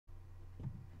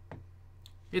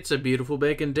It's a beautiful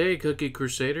bacon day, Cookie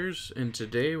Crusaders, and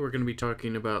today we're going to be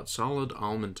talking about solid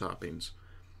almond toppings.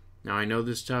 Now, I know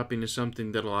this topping is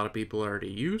something that a lot of people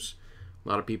already use. A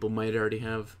lot of people might already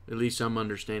have at least some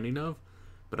understanding of,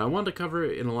 but I want to cover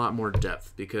it in a lot more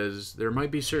depth because there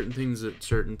might be certain things that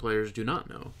certain players do not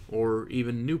know, or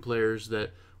even new players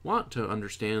that want to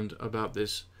understand about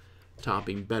this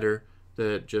topping better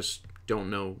that just don't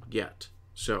know yet.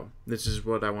 So, this is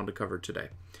what I want to cover today.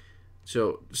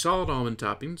 So, solid almond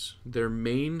toppings, their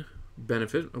main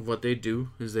benefit of what they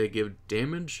do is they give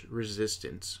damage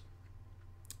resistance.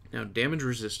 Now, damage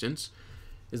resistance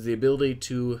is the ability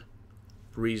to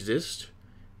resist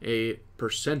a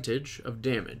percentage of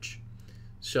damage.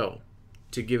 So,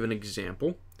 to give an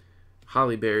example,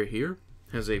 Hollyberry here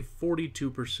has a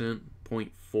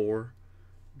 42.4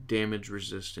 damage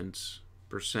resistance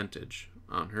percentage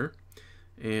on her,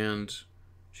 and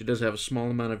she does have a small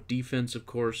amount of defense, of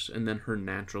course, and then her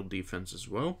natural defense as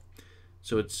well.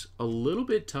 So it's a little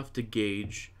bit tough to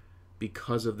gauge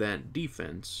because of that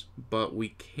defense, but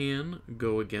we can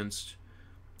go against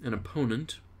an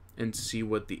opponent and see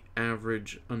what the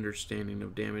average understanding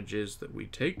of damage is that we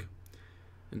take.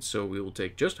 And so we will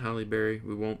take just Hollyberry.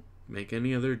 We won't make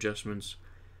any other adjustments,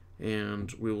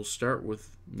 and we will start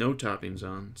with no toppings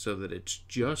on so that it's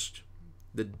just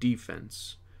the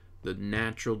defense. The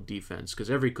natural defense,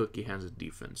 because every cookie has a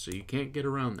defense, so you can't get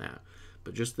around that.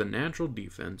 But just the natural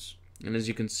defense, and as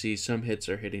you can see, some hits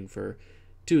are hitting for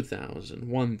 2,000,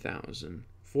 1,000,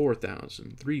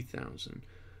 4,000, 3,000.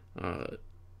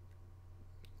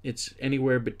 It's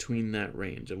anywhere between that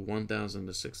range of 1,000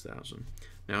 to 6,000.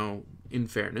 Now, in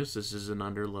fairness, this is an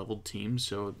underleveled team,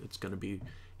 so it's going to be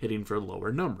hitting for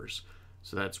lower numbers.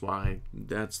 So that's why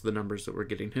that's the numbers that we're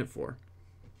getting hit for.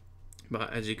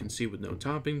 But as you can see with no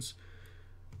toppings,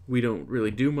 we don't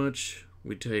really do much.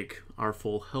 We take our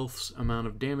full health's amount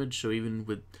of damage, so even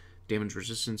with damage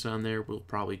resistance on there, we'll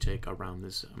probably take around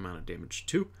this amount of damage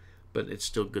too. But it's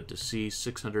still good to see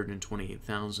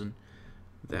 628,000.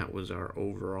 That was our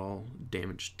overall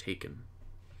damage taken.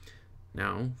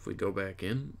 Now, if we go back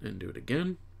in and do it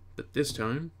again, but this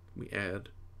time we add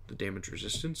the damage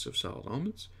resistance of solid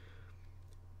almonds,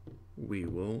 we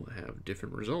will have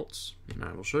different results, and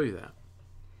I will show you that.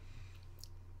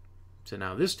 So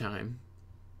now this time,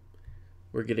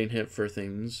 we're getting hit for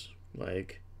things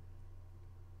like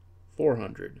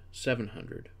 400,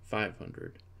 700,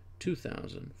 500,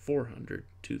 2,000, 400,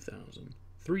 2,000,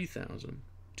 3,000,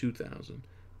 2,000,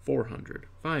 400,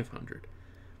 500.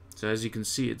 So as you can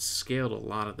see, it's scaled a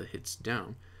lot of the hits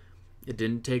down. It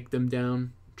didn't take them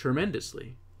down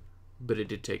tremendously, but it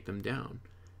did take them down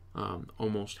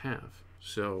almost half.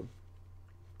 So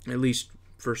at least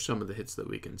for some of the hits that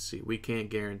we can see, we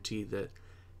can't guarantee that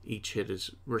each hit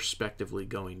is respectively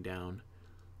going down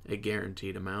a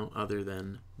guaranteed amount other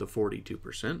than the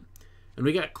 42%. And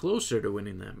we got closer to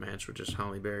winning that match with just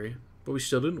Hollyberry, but we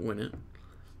still didn't win it.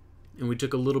 And we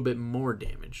took a little bit more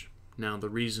damage. Now, the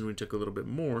reason we took a little bit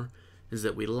more is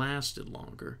that we lasted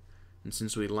longer. And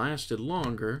since we lasted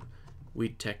longer, we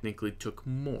technically took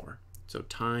more. So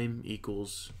time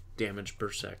equals damage per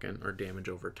second, or damage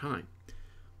over time.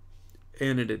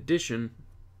 And in addition,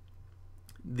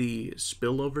 the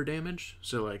spillover damage,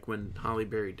 so like when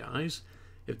Hollyberry dies,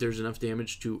 if there's enough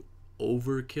damage to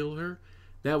overkill her,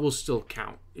 that will still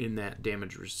count in that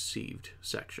damage received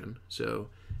section. So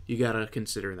you gotta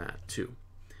consider that too.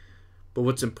 But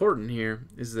what's important here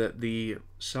is that the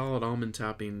solid almond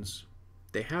toppings,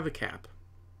 they have a cap.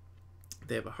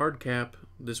 They have a hard cap.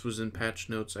 This was in patch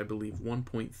notes, I believe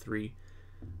 1.3,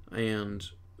 and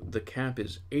the cap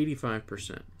is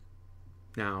 85%.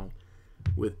 Now,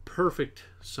 with perfect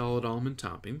solid almond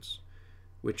toppings,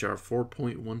 which are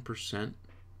 4.1%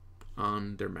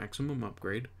 on their maximum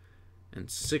upgrade and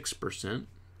 6%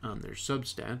 on their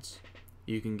substats,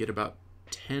 you can get about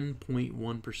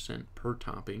 10.1% per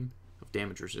topping of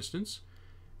damage resistance,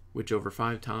 which over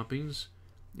 5 toppings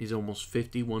is almost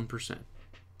 51%.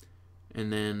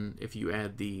 And then if you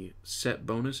add the set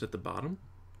bonus at the bottom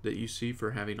that you see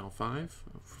for having all 5,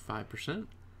 5%,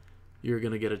 you're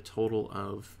going to get a total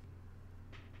of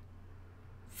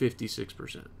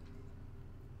 56%.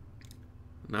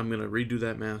 And I'm going to redo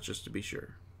that math just to be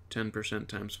sure. 10%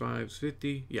 times 5 is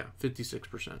 50. Yeah,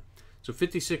 56%. So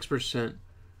 56%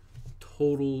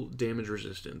 total damage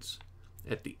resistance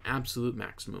at the absolute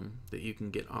maximum that you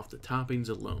can get off the toppings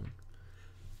alone.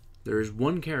 There is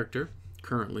one character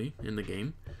currently in the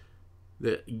game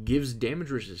that gives damage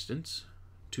resistance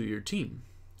to your team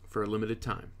for a limited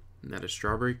time, and that is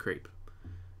Strawberry Crepe.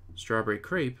 Strawberry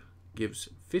Crepe gives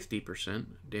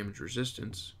 50% damage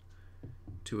resistance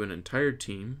to an entire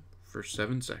team for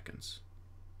 7 seconds.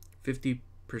 50%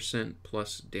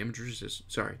 plus damage resistance.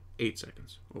 Sorry, 8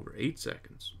 seconds. Over 8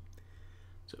 seconds.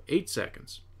 So 8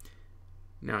 seconds.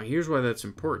 Now here's why that's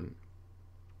important.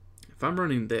 If I'm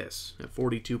running this at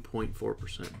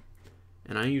 42.4%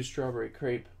 and I use Strawberry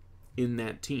Crepe in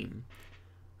that team,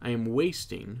 I am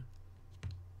wasting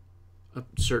a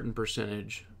certain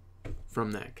percentage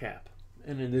from that cap.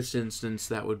 And in this instance,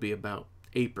 that would be about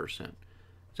 8%.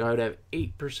 So I would have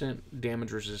 8%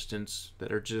 damage resistance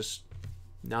that are just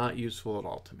not useful at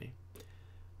all to me.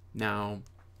 Now,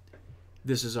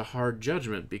 this is a hard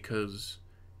judgment because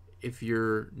if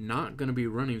you're not going to be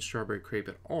running Strawberry Crepe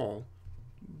at all,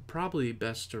 probably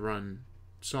best to run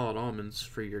Solid Almonds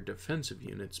for your defensive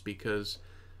units, because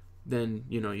then,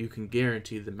 you know, you can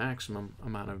guarantee the maximum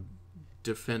amount of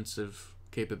defensive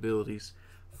capabilities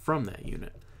from that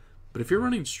unit. But if you're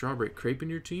running Strawberry Crepe in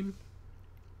your team,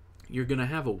 you're going to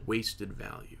have a wasted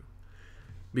value.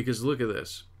 Because look at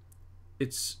this.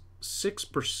 It's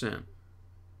 6%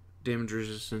 damage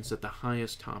resistance at the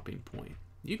highest topping point.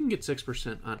 You can get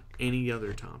 6% on any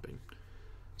other topping.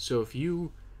 So if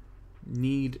you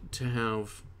need to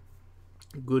have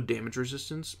good damage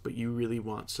resistance, but you really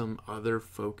want some other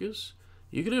focus,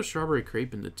 you can have Strawberry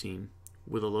Crepe in the team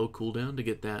with a low cooldown to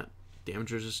get that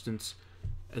damage resistance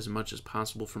as much as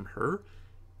possible from her,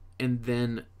 and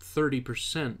then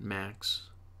 30% max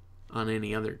on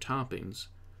any other toppings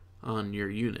on your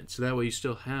unit. So that way you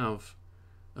still have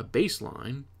a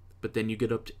baseline, but then you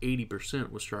get up to 80%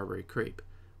 with Strawberry Crepe,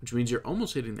 which means you're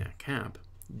almost hitting that cap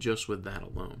just with that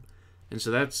alone. And so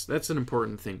that's an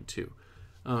important thing too.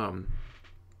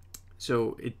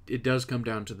 So it does come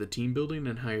down to the team building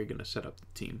and how you're going to set up the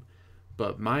team.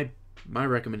 But my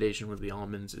recommendation with the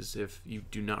almonds is, if you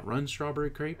do not run Strawberry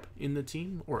Crepe in the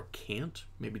team, or can't,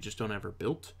 maybe just don't have her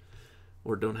built,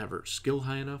 or don't have her skill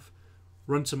high enough,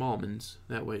 run some almonds.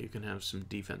 That way you can have some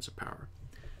defensive power.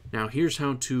 Now here's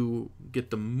how to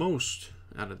get the most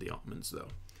out of the almonds though.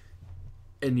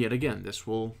 And yet again, this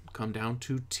will come down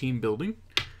to team building.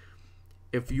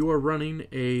 If you are running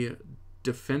a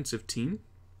defensive team,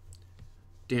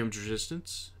 damage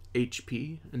resistance,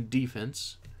 HP, and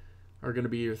defense are going to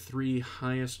be your 3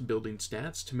 highest building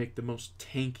stats to make the most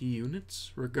tanky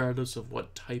units, regardless of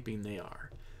what typing they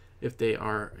are. If they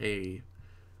are a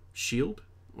shield,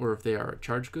 or if they are a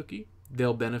charge cookie,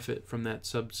 they'll benefit from that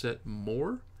subset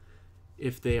more.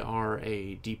 If they are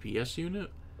a DPS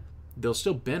unit, they'll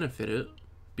still benefit it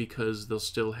because they'll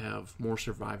still have more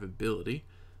survivability,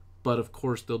 but of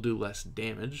course they'll do less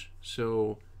damage,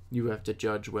 so you have to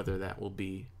judge whether that will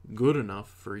be good enough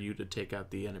for you to take out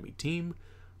the enemy team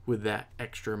with that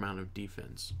extra amount of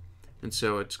defense. And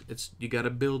so it's you got to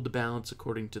build the balance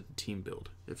according to the team build.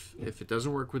 If it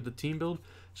doesn't work with the team build,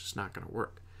 it's just not going to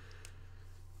work.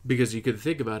 Because you could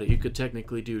think about it, you could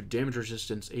technically do damage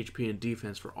resistance, HP, and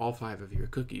defense for all 5 of your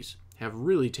cookies. Have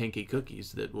really tanky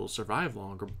cookies that will survive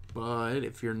longer, but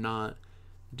if you're not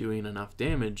doing enough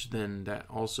damage, then that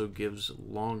also gives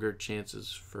longer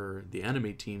chances for the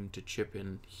enemy team to chip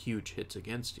in huge hits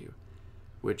against you,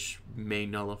 which may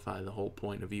nullify the whole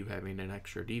point of you having an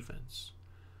extra defense.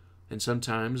 And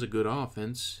sometimes a good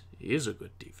offense is a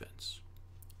good defense.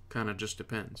 Kind of just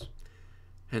depends.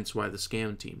 Hence why the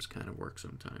scam teams kind of work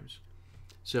sometimes.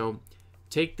 So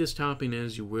take this topping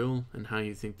as you will and how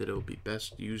you think that it will be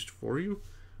best used for you,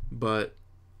 but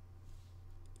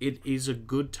it is a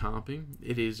good topping.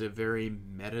 It is a very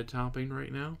meta topping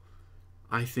right now.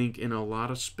 I think in a lot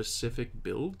of specific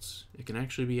builds, it can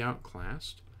actually be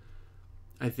outclassed.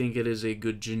 I think it is a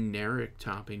good generic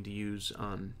topping to use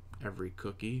on every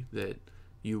cookie that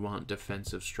you want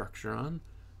defensive structure on,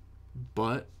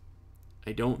 but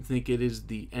I don't think it is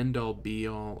the end-all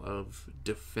be-all of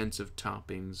defensive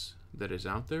toppings that is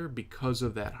out there because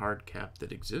of that hard cap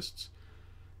that exists.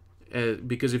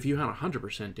 Because if you had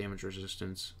 100% damage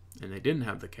resistance and they didn't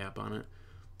have the cap on it,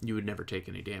 you would never take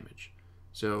any damage.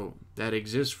 So that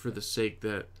exists for the sake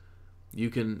that you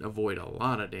can avoid a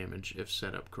lot of damage if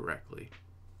set up correctly.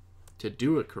 To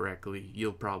do it correctly,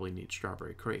 you'll probably need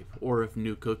Strawberry Crepe, or if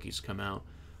new cookies come out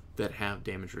that have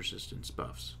damage resistance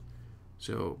buffs.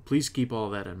 So please keep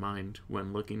all that in mind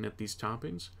when looking at these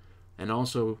toppings, and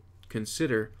also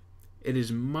consider it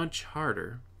is much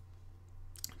harder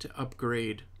to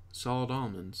upgrade Solid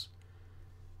Almonds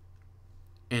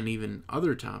and even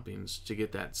other toppings to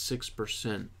get that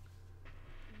 6%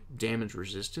 damage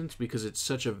resistance, because it's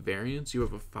such a variance. You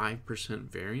have a 5%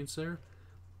 variance there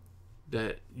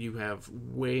that you have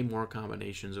way more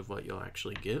combinations of what you'll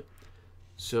actually get.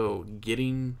 So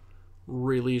getting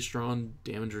really strong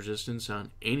damage resistance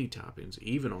on any toppings,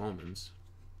 even almonds,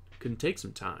 can take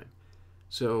some time.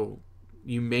 So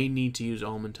you may need to use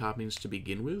almond toppings to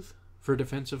begin with for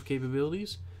defensive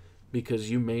capabilities, because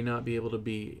you may not be able to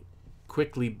be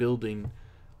quickly building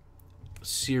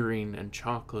searing and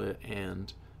chocolate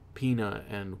and peanut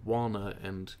and walnut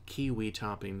and kiwi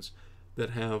toppings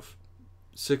that have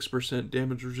 6%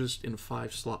 damage resist in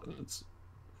 5 slots.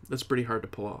 That's pretty hard to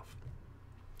pull off.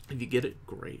 If you get it,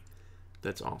 great.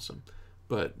 That's awesome.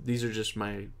 But these are just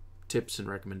my tips and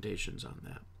recommendations on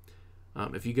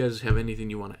that. If you guys have anything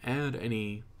you want to add,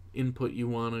 any input you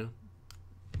want to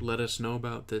let us know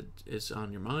about that is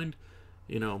on your mind,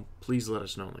 please let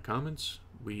us know in the comments.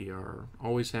 We are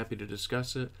always happy to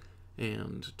discuss it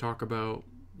and talk about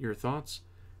your thoughts.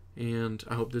 And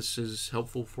I hope this is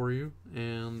helpful for you,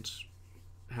 and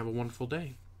have a wonderful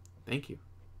day. Thank you.